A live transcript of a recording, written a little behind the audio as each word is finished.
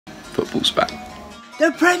Football's back.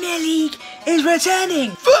 The Premier League is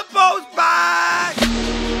returning! Football's back!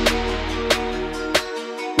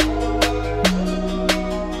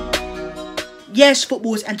 Yes,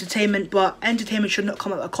 football is entertainment, but entertainment should not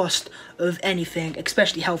come at the cost of anything,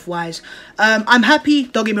 especially health-wise. I'm happy,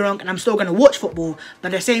 don't get me wrong, and I'm still going to watch football,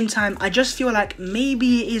 but at the same time, I just feel like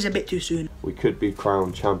maybe it is a bit too soon. We could be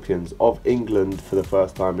crowned champions of England for the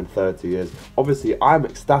first time in 30 years. Obviously, I'm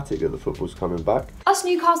ecstatic that the football's coming back. Us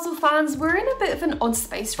Newcastle fans, we're in a bit of an odd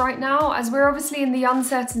space right now, as we're obviously in the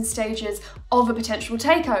uncertain stages of a potential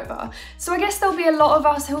takeover. So I guess there'll be a lot of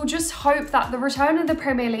us who'll just hope that the return of the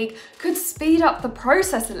Premier League could speed up the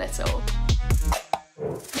process a little.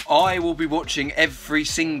 I will be watching every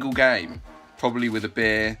single game, probably with a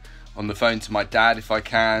beer, on the phone to my dad if I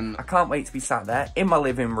can. I can't wait to be sat there in my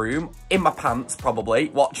living room, in my pants probably,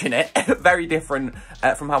 watching it. Very different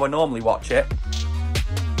from how I normally watch it.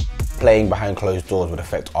 Playing behind closed doors would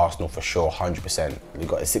affect Arsenal for sure, 100%. We've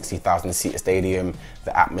got a 60,000 seat stadium,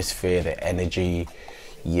 the atmosphere, the energy.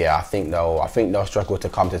 Yeah, I think they'll struggle to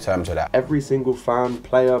come to terms with that. Every single fan,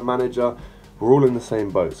 player, manager, we're all in the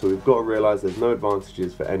same boat, so we've got to realise there's no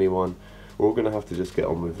advantages for anyone. We're all going to have to just get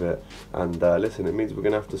on with it. And listen, it means we're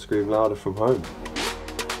going to have to scream louder from home.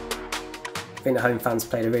 I think the home fans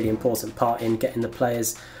played a really important part in getting the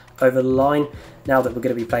players over the line. Now that we're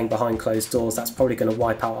going to be playing behind closed doors, that's probably going to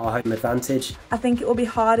wipe out our home advantage. I think it will be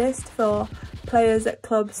hardest for players at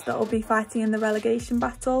clubs that will be fighting in the relegation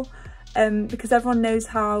battle, because everyone knows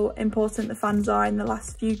how important the fans are in the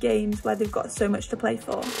last few games where they've got so much to play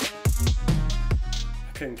for.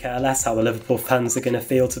 I couldn't care less how the Liverpool fans are going to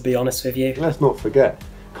feel, to be honest with you. Let's not forget,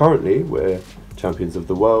 currently we're champions of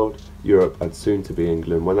the world, Europe and soon to be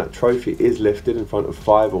England. When that trophy is lifted in front of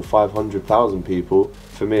 500,000 or 500,000 people,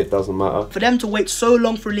 for me it doesn't matter. For them to wait so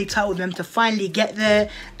long for a league title, them to finally get there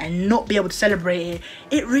and not be able to celebrate it,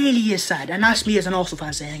 it really is sad. And that's me as an Arsenal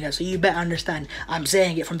fan saying it, so you better understand I'm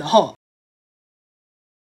saying it from the heart.